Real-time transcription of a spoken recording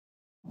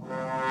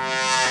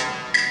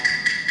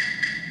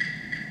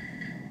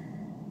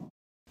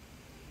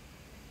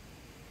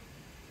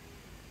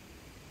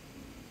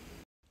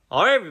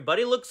Alright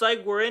everybody, looks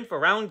like we're in for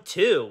round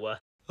 2.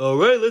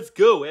 Alright, let's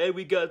go, and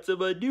we got some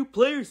new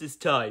players this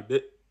time.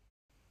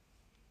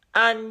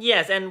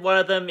 Yes, and one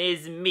of them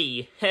is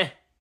me.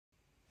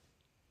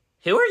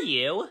 Who are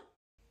you?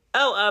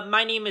 Oh,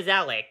 my name is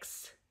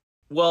Alex.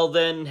 Well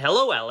then,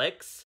 hello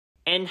Alex.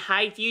 And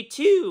hi to you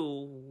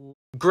too.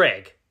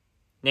 Greg.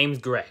 Name's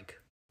Greg.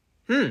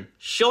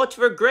 Short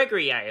for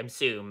Gregory, I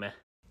assume.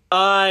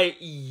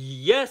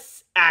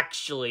 Yes,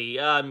 actually.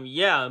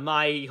 Yeah,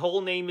 my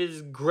whole name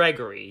is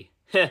Gregory.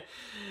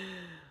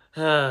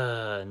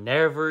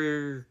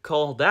 Never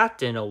called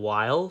that in a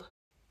while.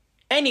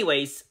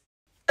 Anyways,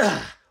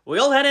 we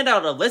all handed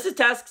out a list of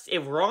tasks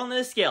if we're on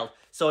the scale,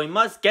 so we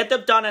must get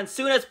them done as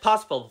soon as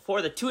possible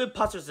before the 2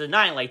 imposters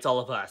annihilates all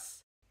of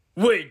us.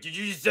 Wait, did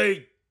you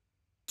say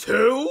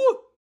 2?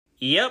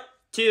 Yep,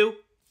 2.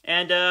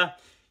 And,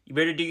 you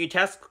better do your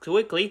tasks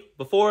quickly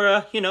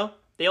before,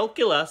 they all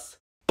kill us.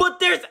 But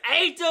there's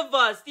 8 of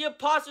us! The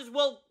imposters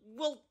will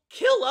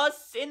kill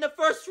us in the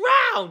first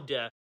round!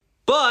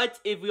 But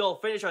if we all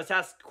finish our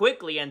tasks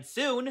quickly and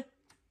soon,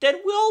 then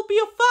we'll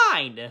be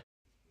fine.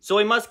 So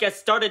we must get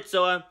started,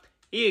 so,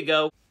 here you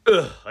go.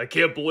 I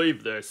can't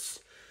believe this.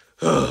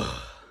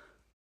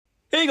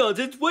 Hang on,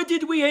 since when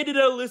did we hand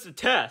out a list of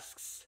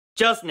tasks?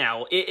 Just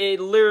now.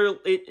 It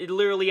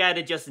literally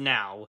added just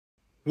now.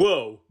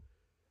 Whoa.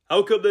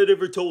 How come they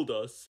never told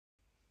us?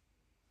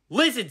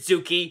 Listen,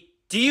 Suki,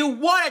 do you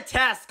want a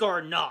task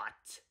or not?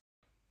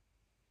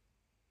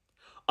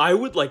 I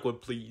would like one,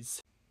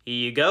 please. Here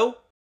you go.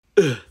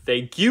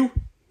 Thank you.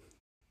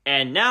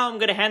 And now I'm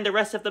gonna hand the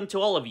rest of them to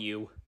all of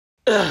you.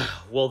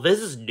 Well, this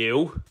is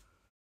new.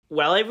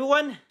 Well,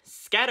 everyone,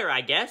 scatter,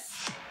 I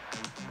guess.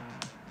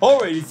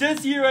 Alright, it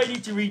says here I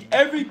need to read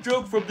every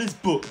joke from this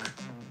book.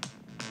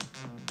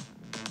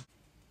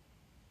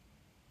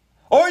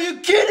 Are you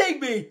kidding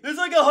me? There's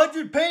like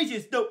 100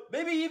 pages. No,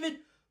 maybe even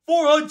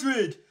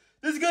 400.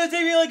 This is gonna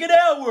take me like an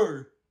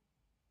hour.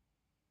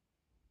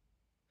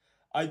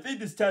 I think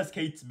this task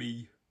hates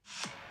me.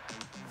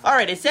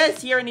 Alright, it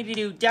says here I need to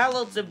do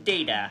downloads of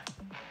data.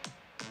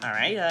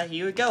 Alright,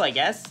 here we go, I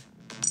guess.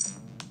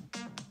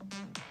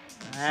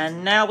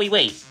 And now we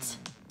wait.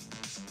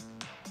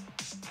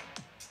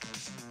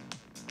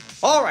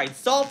 Alright,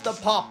 solve the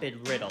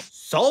Poppin riddle.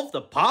 Solve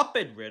the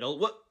Poppin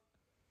riddle?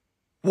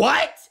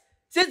 What?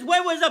 Since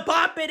when was a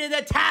Poppin in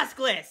the task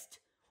list?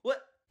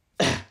 What?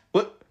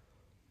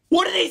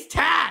 What are these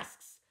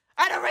tasks?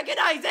 I don't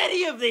recognize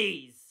any of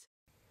these!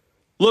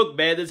 Look,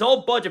 man, this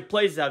whole bunch of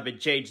places have been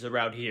changed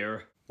around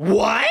here.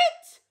 What?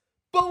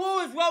 But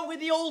what was wrong with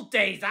the old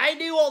days? I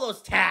knew all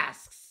those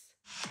tasks.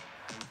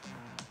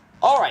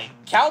 Alright,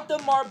 count the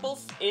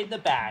marbles in the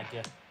bag.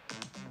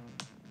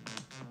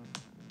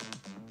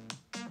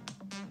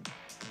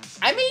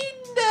 I mean,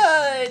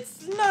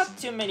 it's not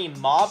too many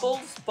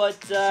marbles,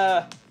 but,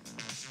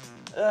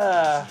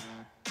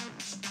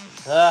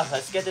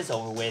 let's get this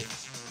over with.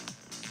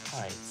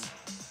 Alright.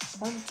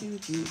 1, 2,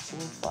 3, 4,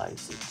 5,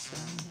 6,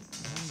 7,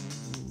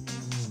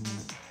 8, 9.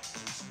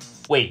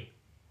 Wait.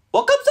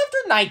 What comes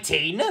after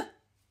 19?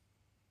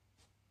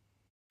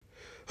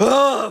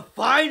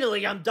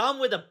 Finally, I'm done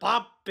with the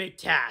Poppin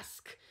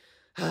task.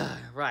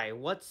 Right,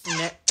 what's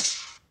next?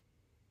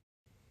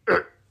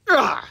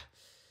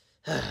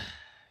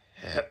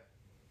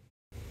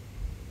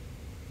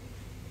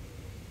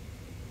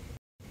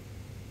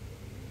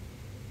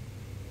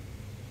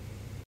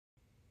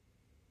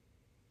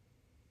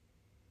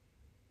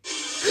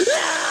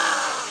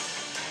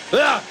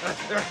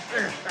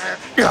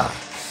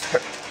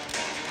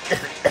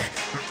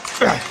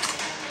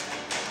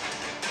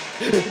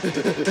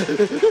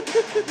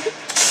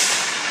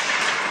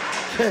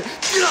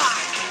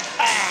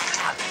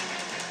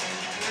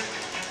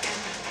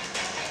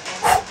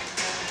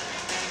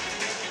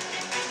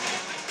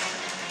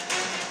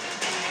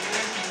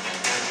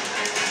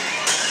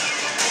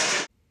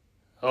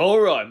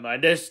 Alright, my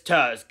next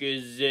task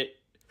is it.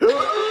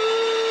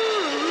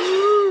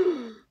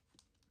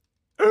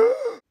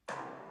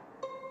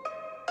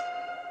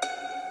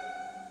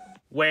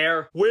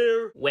 Where?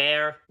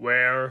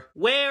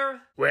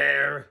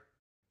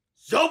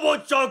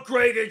 Someone shot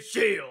Greg and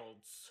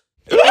Shields!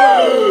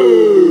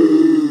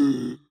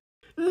 No,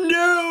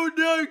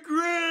 not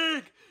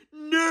Greg!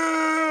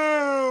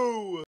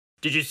 No!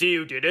 Did you see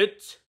who did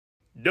it?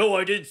 No,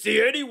 I didn't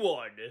see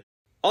anyone.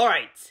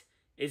 Alright,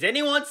 is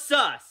anyone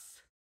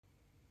sus?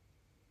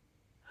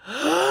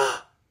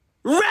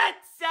 Red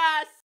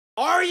sus!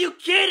 Are you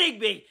kidding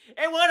me?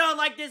 It went on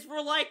like this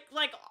for like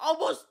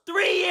almost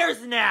 3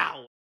 years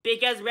now.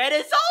 Because Red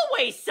is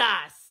always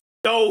sus.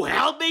 So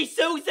help me,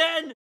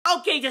 Susan.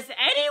 Okay, does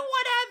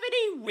anyone have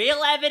any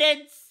real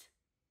evidence?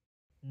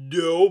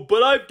 No,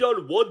 but I've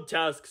done one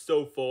task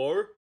so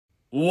far.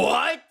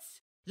 What?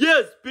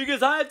 Yes,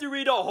 because I have to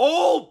read a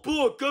whole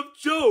book of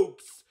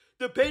jokes.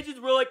 The pages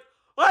were like,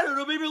 I don't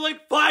know, maybe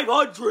like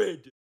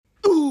 500.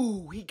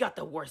 Ooh, he got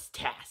the worst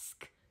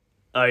task.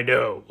 I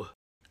know.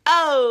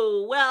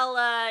 Oh, well,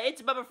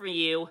 it's a bummer for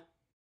you.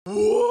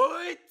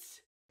 What?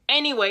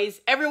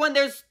 Anyways, everyone,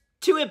 there's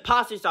 2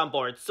 imposters on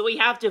board, so we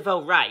have to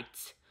vote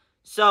right.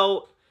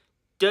 So,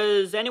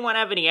 does anyone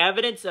have any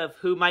evidence of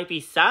who might be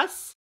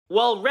sus?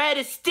 Well, Red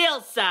is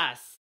still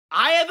sus.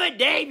 I have a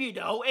name, you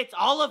know. It's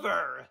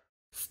Oliver.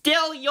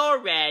 Still, you're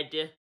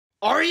Red.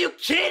 Are you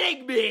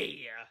kidding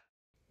me?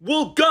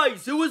 Well,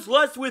 guys, who was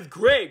last with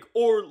Greg,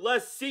 or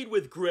last seen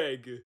with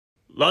Greg?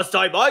 Last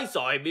time I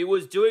saw him, he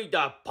was doing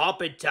that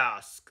poppin'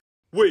 task.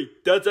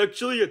 Wait, that's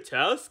actually a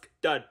task?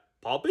 That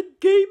poppin'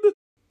 game?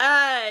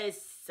 I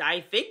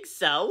think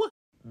so.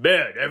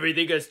 Man,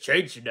 everything has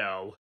changed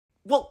now.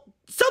 Well,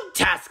 some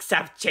tasks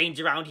have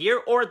changed around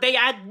here, or they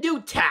add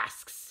new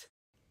tasks.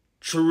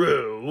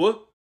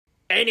 True.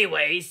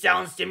 Anyway,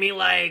 sounds to me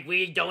like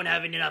we don't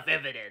have enough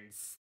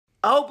evidence.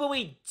 Oh, but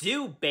we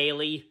do,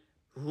 Bailey.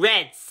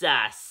 Red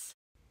sus.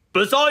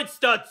 Besides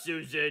that,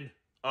 Susan,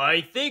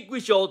 I think we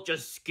should all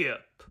just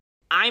skip.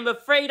 I'm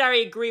afraid I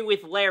agree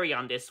with Larry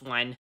on this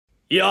one.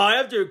 Yeah, I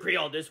have to agree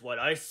on this one.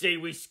 I say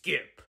we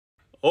skip.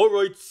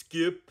 Alright,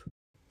 skip.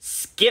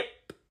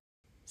 Skip.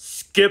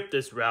 Skip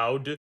this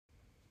round.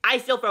 I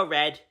still throw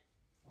Red.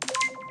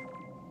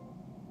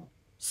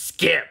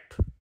 Skip.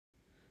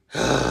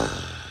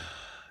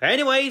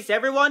 Anyways,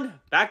 everyone,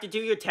 back to do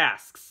your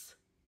tasks.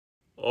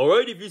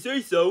 Alright, if you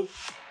say so.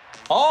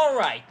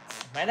 Alright,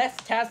 my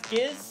next task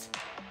is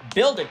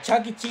build a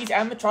Chuck E. Cheese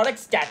animatronic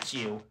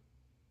statue.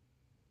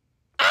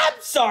 I'm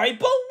sorry,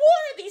 but what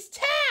are these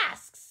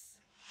tasks?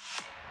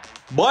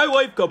 My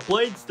wife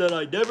complains that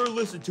I never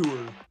listen to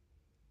her.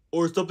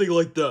 Or something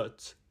like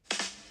that.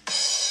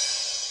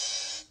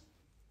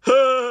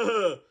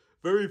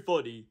 Very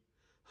funny.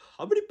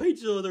 How many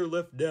pages are there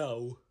left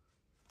now?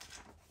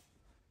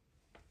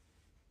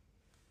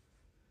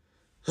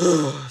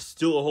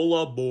 Still a whole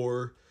lot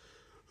more.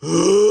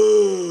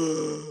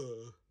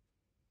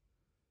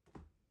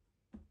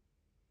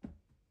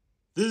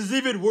 This is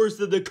even worse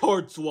than the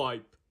card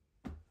swipe.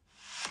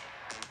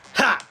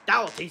 Ha!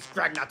 That'll teach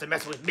Greg not to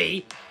mess with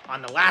me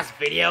on the last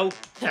video.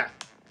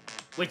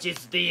 Which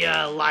is the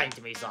Lying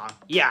to Me song.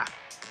 Yeah.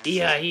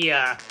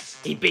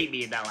 He beat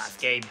me in that last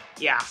game.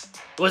 Yeah.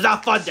 It was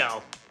not fun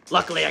though.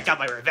 Luckily I got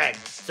my revenge.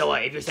 So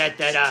if you said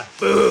that,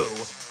 boo.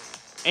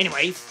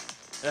 Anyways,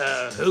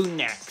 who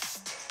next?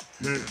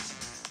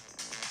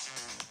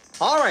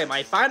 Alright,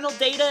 my final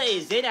data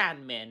is in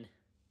admin.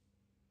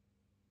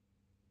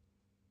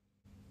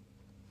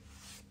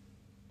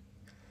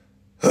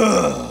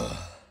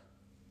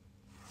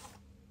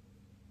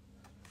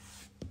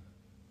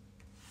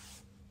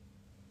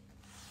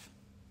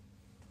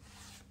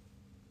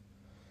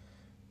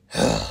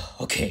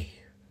 Okay.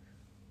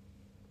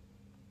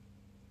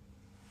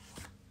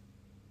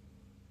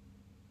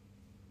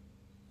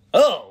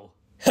 Oh!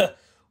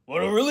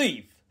 What a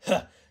relief!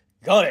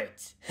 Got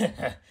it!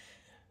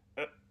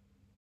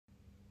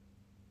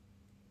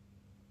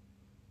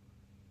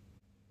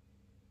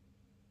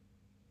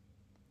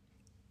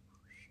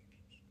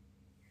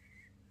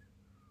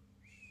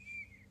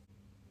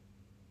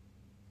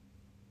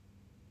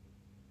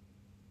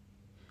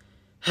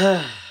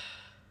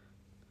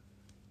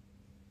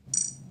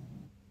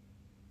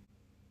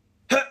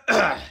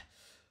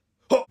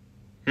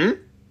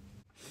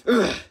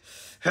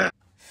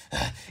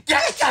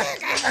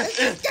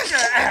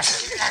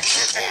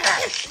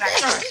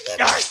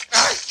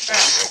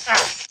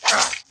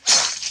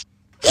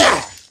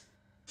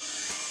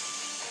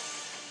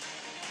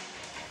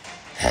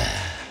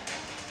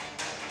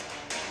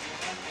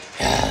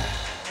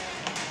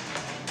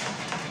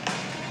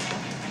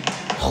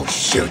 Oh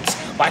shoot!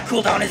 My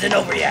cooldown isn't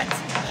over yet!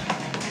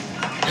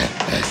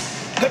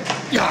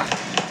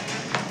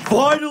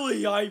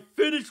 Finally, I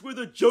finished with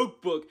a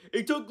joke book.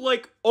 It took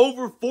like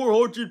over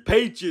 400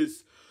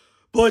 pages.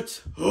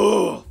 But,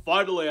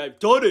 finally I've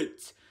done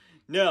it.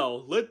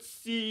 Now, let's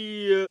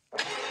see...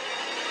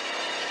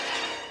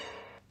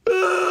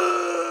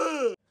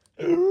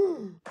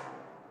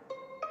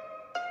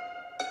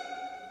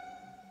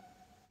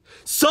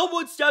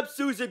 Someone stabbed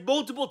Susan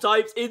multiple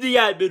times in the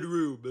admin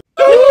room.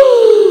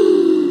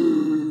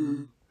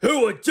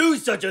 Who would do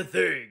such a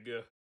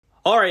thing?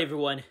 Alright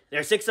everyone,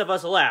 there's 6 of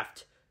us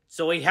left.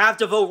 So we have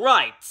to vote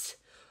right.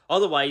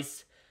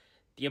 Otherwise,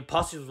 the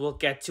imposters will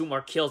get 2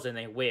 more kills and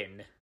they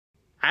win.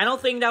 I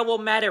don't think that will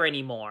matter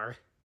anymore.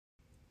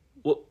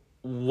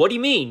 What do you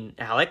mean,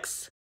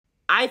 Alex?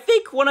 I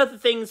think one of the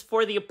things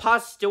for the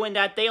imposters doing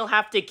that they'll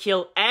have to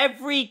kill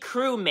every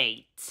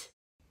crewmate.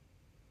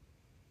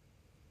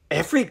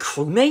 Every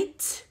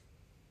crewmate?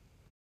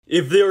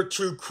 If there are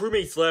true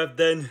crewmates left,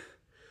 then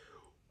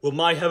we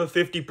might have a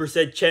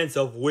 50% chance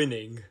of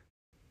winning.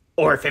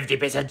 Or a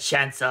 50%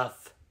 chance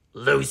of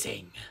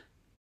losing.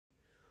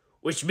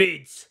 Which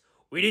means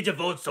we need to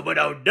vote someone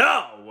out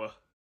now.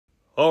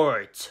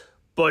 Alright,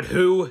 but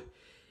who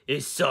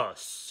is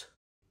sus?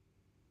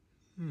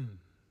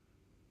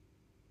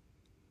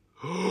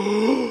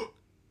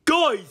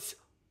 Guys!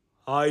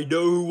 I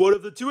know who one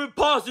of the 2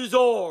 imposters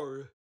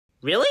are!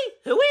 Really?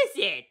 Who is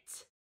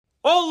it?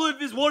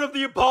 Olive is one of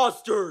the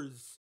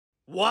imposters!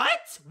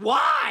 What?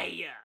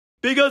 Why?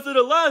 Because in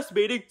the last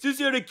meeting,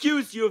 Susie had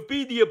accused you of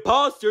being the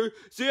imposter,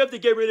 so you have to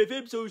get rid of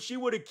him so she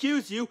would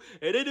accuse you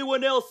and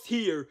anyone else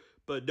here.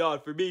 But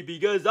not for me,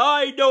 because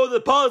I know the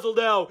puzzle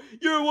now.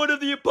 You're one of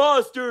the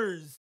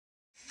imposters.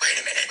 Wait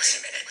a minute.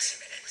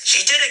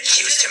 She did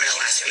accuse him in the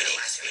last meeting,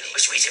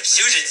 which means if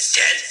Susan's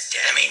dead,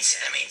 that means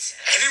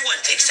everyone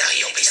thinks that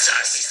he'll be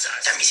sus.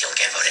 That means he'll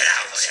get voted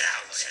out.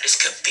 This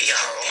could be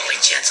our only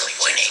chance of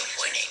winning.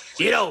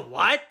 You know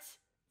what?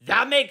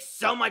 That makes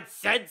so much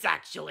sense,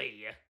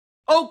 actually.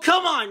 Oh,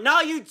 come on,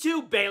 not you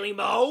too, Bailey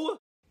Mo.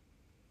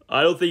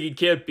 I don't think it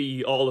can't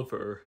be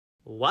Oliver.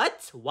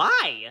 What?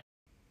 Why?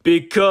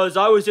 Because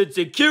I was in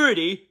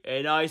security,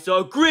 and I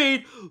saw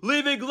Green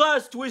leaving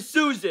last with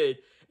Susan.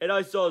 And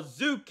I saw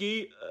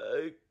Zuki,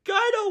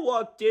 kinda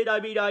walked in.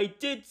 I mean, I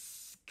did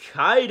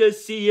kinda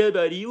see him,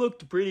 and he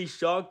looked pretty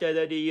shocked. And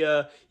then he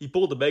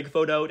pulled the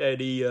megaphone out,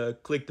 and he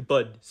clicked the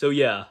button. So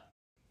yeah.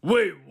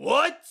 Wait,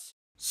 what?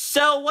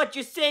 So what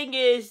you're saying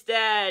is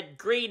that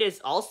Green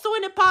is also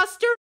an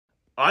imposter?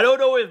 I don't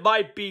know if it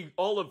might be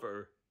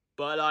Oliver,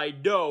 but I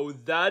know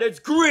that it's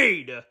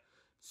Green.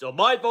 So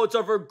my votes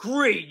are for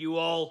Green, you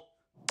all.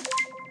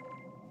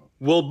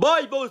 Well,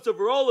 my votes are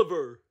for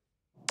Oliver.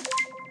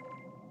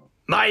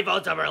 My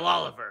votes are for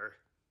Oliver.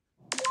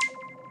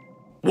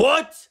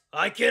 What?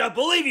 I cannot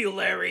believe you,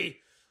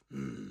 Larry.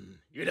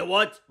 You know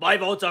what? My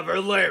votes are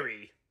for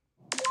Larry.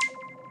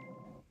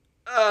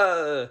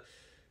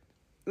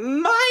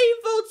 My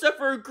votes are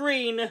for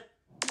Green.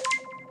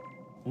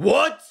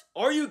 What?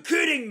 Are you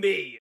kidding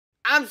me?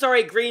 I'm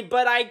sorry, Green,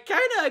 but I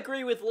kinda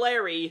agree with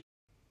Larry.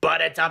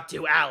 But it's up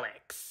to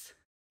Alex.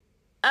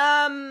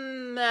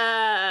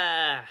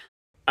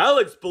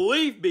 Alex,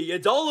 believe me,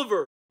 it's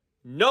Oliver.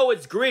 No,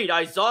 it's Green.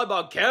 I saw him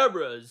on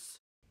cameras.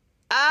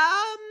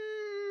 I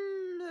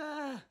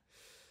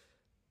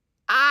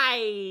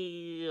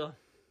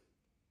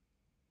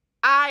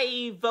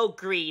vote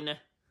Green.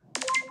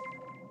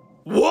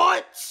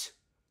 What?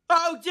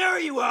 How dare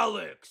you,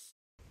 Alex?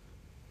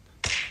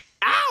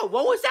 Ow,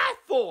 what was that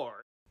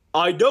for?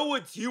 I know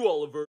it's you,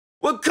 Oliver.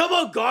 Well, come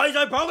on, guys,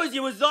 I promise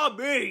you it's not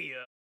me.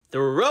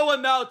 Throw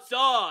him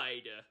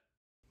outside.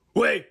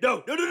 Wait,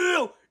 no.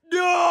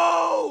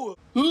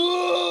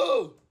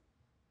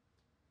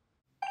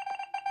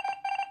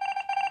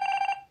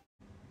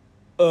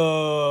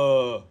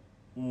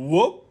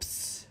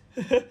 Whoops.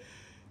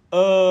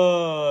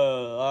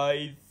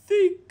 I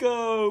think,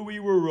 we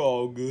were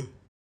wrong.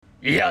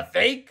 You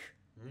think?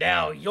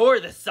 Now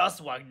you're the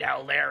sus one now,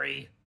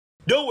 Larry.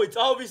 No, it's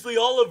obviously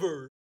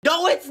Oliver.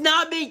 No, it's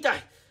not me.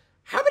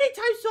 How many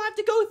times do I have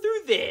to go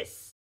through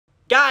this?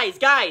 Guys,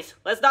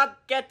 let's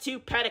not get too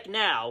panicked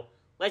now.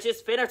 Let's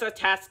just finish our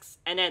tasks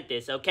and end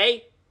this,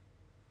 okay?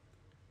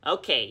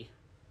 Okay.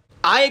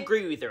 I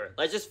agree with her.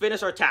 Let's just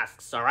finish our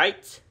tasks,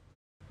 alright?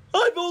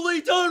 I've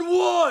only done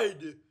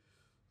one!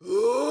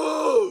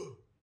 Oh,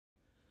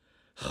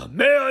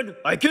 man,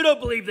 I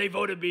cannot believe they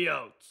voted me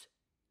out.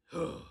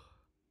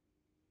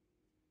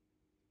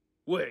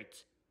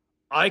 Wait,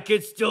 I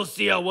can still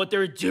see out what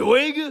they're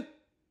doing?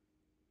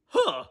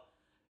 Huh.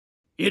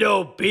 You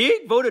know,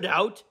 being voted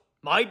out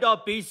might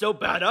not be so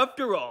bad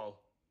after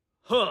all.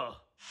 Huh.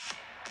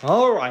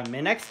 Alright,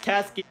 my next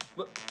task is...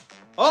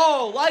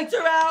 Oh, lights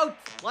are out!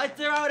 Lights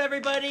are out,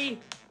 everybody!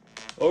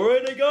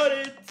 Alright, I got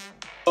it.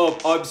 Oh,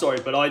 I'm sorry,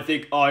 but I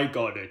think I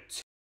got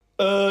it.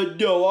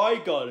 No, I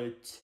got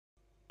it.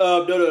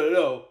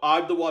 No.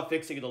 I'm the one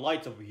fixing the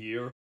lights over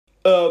here.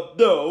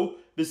 No.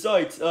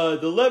 Besides, the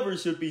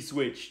levers should be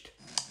switched.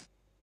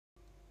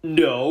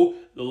 No,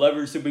 the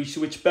levers should be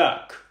switched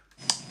back.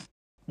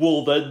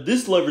 Well, then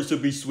this lever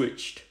should be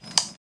switched.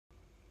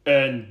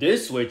 And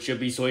this switch should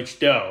be switched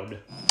down.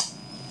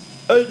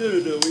 No,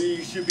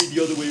 it should be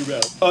the other way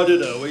around.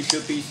 No, it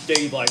should be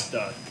staying like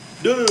that.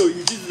 No,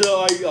 you just,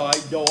 I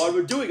know what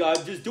I'm doing,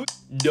 I'm just doing.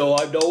 No,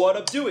 I know what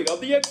I'm doing, I'm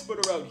the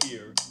expert around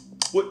here.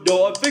 What?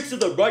 No, I'm fixing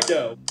them right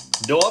now.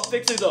 No, I'm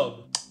fixing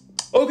them.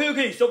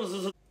 Okay, stop.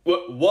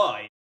 What?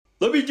 Why?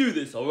 Let me do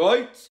this,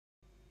 alright?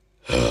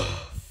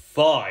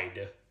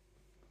 Fine.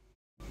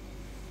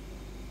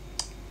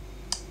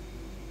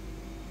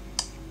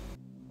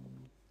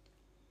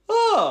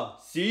 Ah,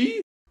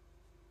 see?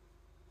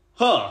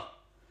 Huh.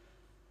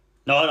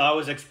 Not what I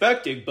was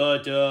expecting,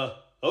 but,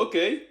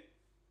 okay.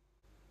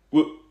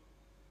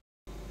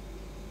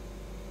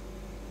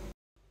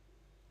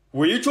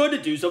 Were you trying to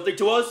do something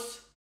to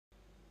us?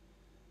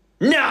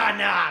 Nah,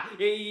 no,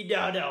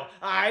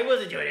 I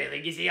wasn't doing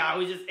anything, you see, I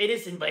was just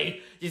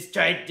innocently just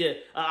trying to,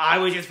 I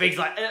was just fixing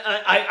like,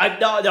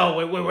 no,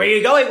 where are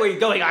you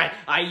going,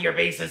 you're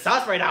being so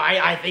sus right now,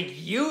 I think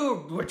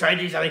you were trying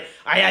to do something,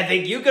 I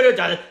think you could have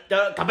done it,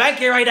 come back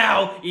here right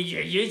now, you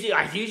did,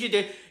 I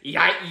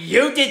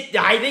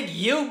think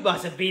you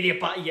must have been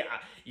the,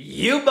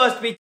 you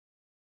must be.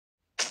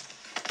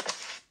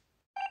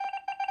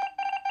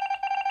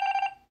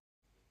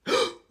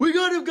 We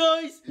got him,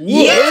 guys!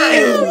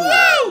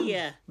 Yeah!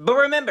 But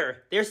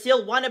remember, there's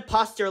still one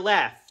imposter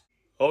left.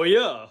 Oh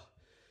yeah?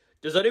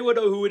 Does anyone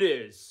know who it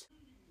is?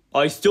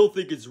 I still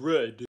think it's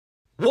Red.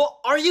 What?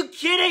 Are you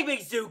kidding me,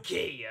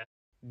 Zuki?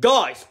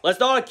 Guys, let's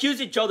not accuse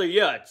each other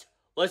yet.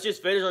 Let's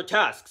just finish our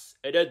tasks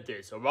and end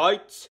this,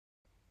 alright?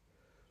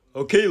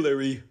 Okay,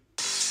 Larry.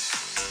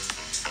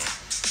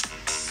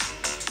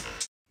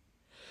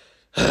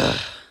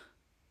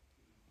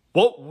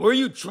 What were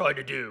you trying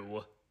to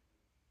do?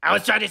 I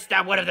was trying to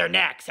snap one of their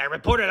necks. I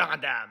reported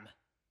on them.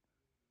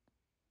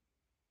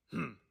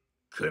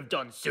 Could have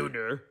done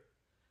sooner.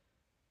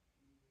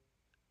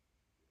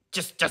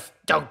 Just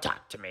don't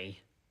talk to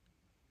me.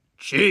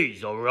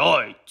 Jeez,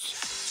 alright.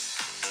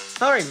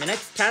 Alright, my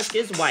next task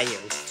is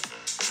wires.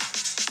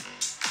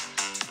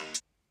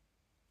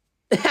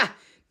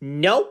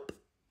 Nope.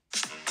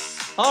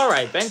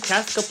 Alright, Ben,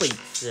 task complete.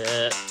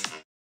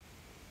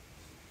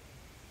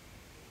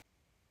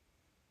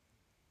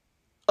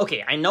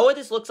 Okay, I know what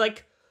this looks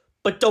like,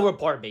 but don't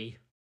report me.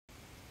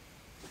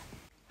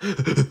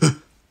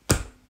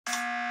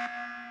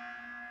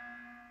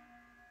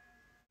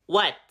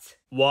 What?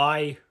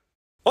 Why?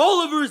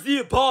 Oliver's the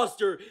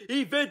imposter!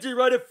 He vented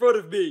right in front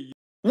of me!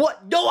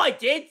 What? No, I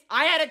did!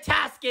 I had a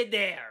task in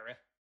there!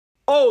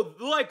 Oh,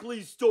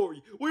 likely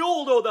story. We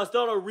all know that's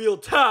not a real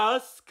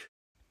task.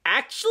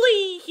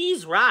 Actually,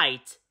 he's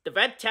right. The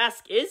vent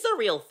task is a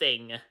real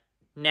thing.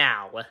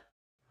 Now.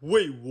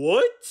 Wait,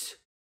 what?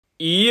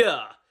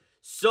 Yeah.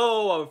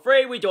 So, I'm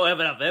afraid we don't have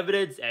enough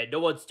evidence and no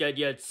one's dead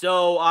yet,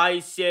 so I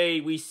say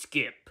we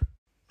skip.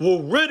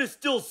 Well, red is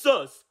still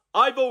sus.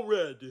 I vote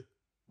red.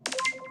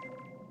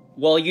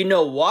 Well, you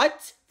know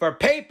what? For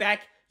payback,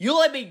 you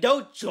let me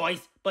no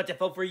choice but to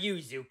vote for you,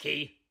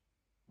 Zuki.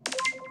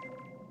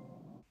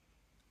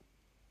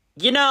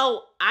 You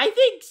know, I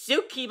think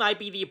Zuki might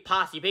be the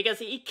imposter because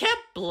he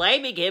kept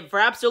blaming him for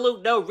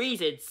absolute no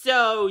reason.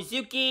 So,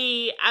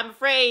 Zuki, I'm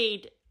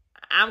afraid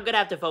I'm gonna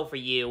have to vote for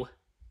you.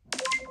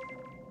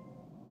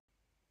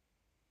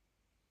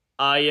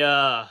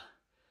 I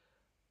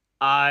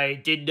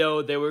didn't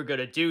know they were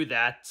gonna do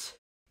that.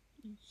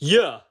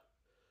 Yeah,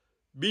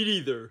 me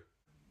neither.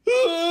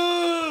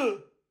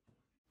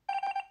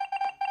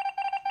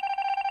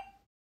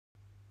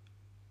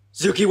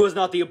 Zuki was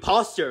not the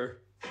imposter.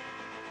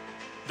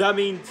 That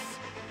means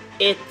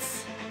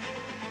It's...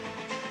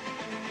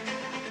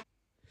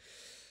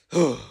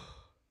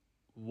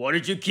 Why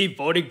did you keep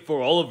voting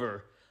for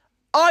Oliver?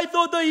 I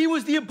thought that he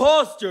was the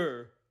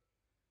imposter.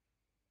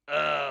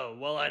 Oh,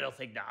 well, I don't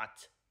think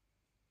not.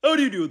 How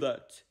do you do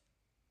that?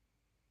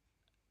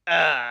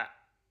 I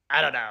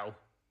don't know.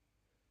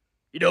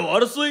 You know,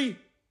 honestly,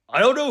 I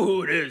don't know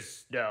who it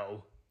is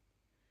now.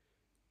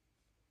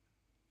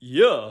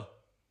 Yeah.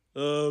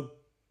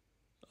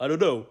 I don't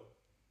know.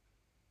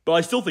 But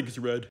I still think it's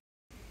red.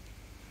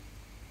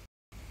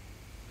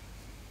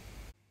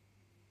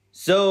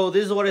 So,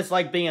 this is what it's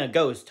like being a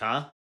ghost,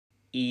 huh?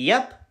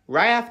 Yep,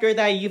 right after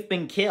that you've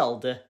been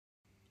killed.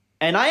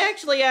 And I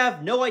actually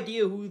have no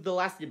idea who the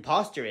last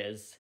imposter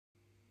is.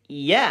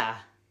 Yeah,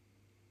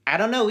 I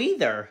don't know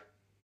either.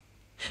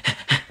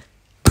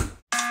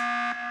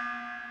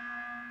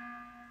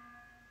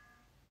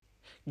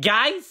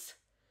 Guys,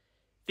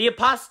 the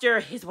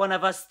imposter is one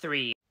of us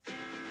three.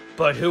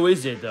 But who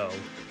is it, though?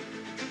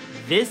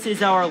 This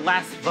is our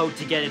last vote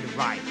to get it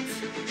right.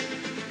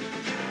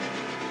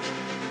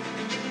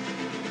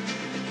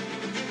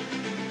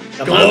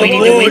 Come on, we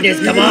can do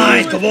this. Come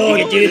on, come on, we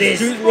can do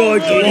this.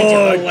 Right, come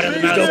on. One of the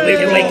most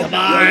open way.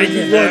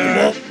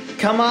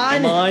 Come on.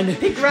 Come on,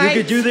 pick right.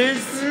 You can do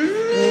this. Who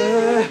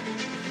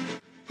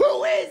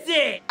is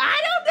it?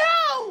 I don't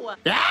know!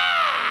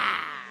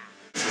 Ah!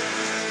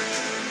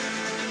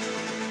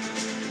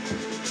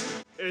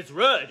 It's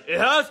red. It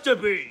has to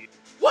be.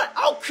 What?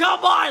 Oh,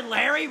 come on,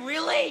 Larry,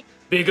 really?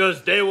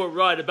 Because they were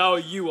right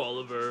about you,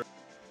 Oliver.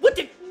 What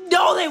the?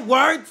 No, they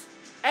weren't!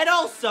 And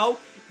also,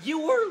 you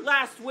were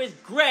last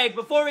with Greg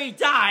before he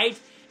died,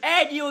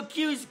 and you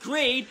accused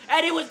Green,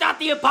 and he was not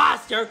the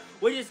imposter,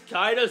 which is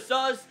kinda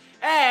sus,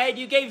 and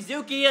you gave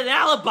Zuki an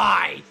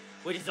alibi,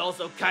 which is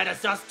also kinda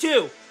sus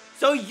too.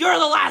 So you're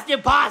the last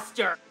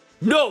imposter!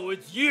 No,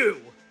 it's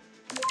you.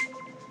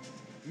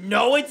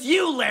 No, it's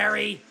you,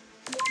 Larry!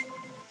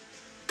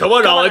 Come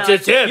on, Alex,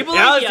 it's him. You It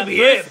has to be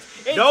him.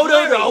 It's No,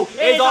 Larry.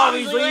 it's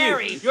obviously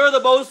Larry. you. You're the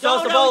most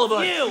sus of all of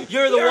us. You.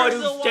 You're the one the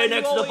who one stand who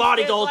next to the always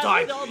bodies stands all the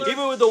time. last with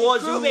Even with the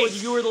ones who grooming.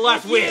 you were the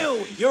last It's with.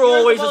 you. You're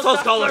always the a most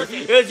sus color.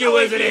 person. It's you, No,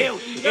 isn't it? You're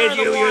It's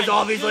the you. one. It's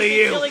obviously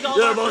You're you. killing all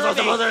You're our the most sus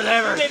grooming. of us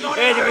ever. You've been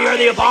voted And out you're the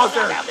already.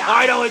 imposter. No.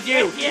 I know it's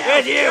you. It's you.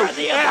 It's you. You're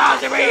the It has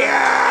to be you.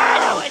 I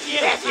know it's you.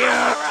 It's you.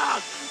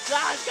 Wrong.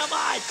 Guys, come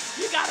on.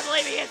 You gotta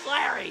believe me. It's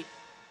Larry.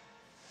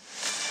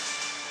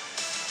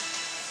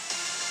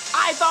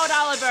 I vote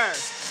Oliver.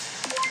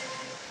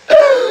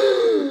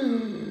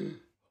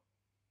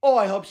 Oh,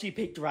 I hope she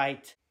picked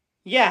right.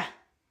 Yeah,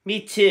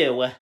 me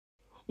too.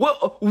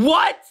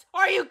 What?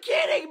 Are you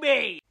kidding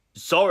me?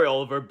 Sorry,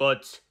 Oliver,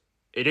 but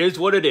it is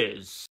what it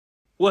is.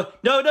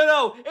 What? No.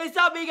 It's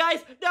not me, guys.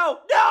 No.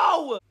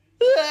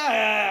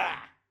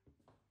 Ah!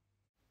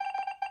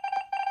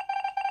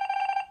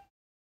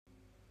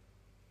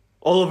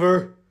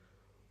 Oliver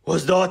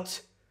was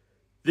not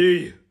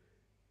the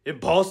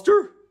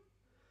imposter?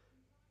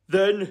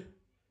 Then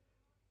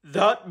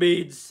That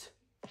means...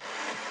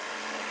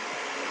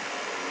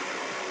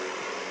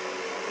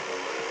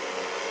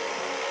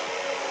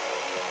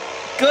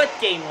 Good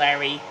game,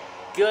 Larry.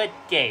 Good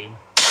game.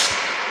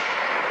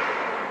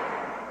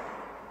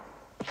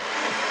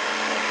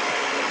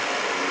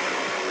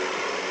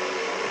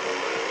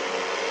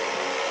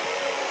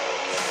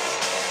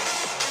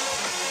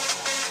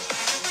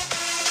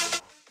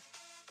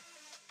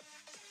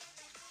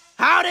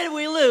 How did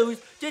we lose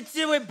to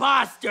two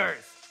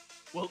imposters?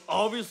 Well,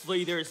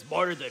 obviously they're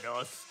smarter than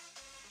us.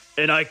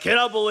 And I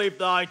cannot believe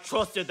that I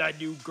trusted that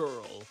new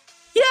girl.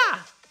 Yeah!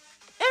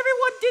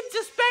 Everyone did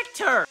suspect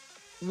her!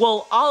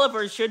 Well,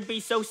 Oliver should be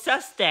so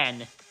sus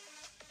then.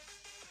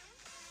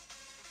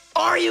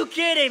 Are you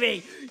kidding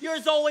me? You're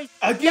always...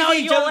 No,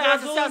 you only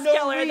have a sus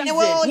killer.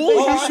 Well,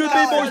 you should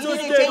be more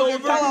sus than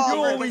Oliver.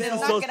 You're always a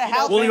sus.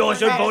 Well, you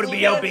also voted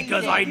me out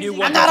because I knew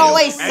what I'm not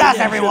always sus,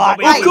 everyone.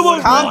 Guys,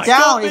 calm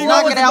down. He's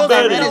not gonna help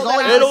that man. He's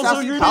always a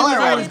sus color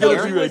around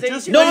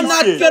here. No, I'm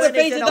not gonna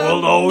face it.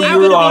 Well, no,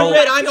 you're out.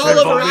 I'm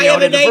Oliver. I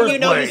have a name you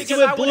know. He's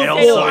doing blue. And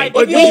also,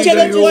 If you should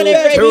have done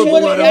it, you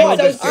would have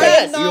been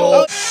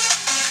so sus.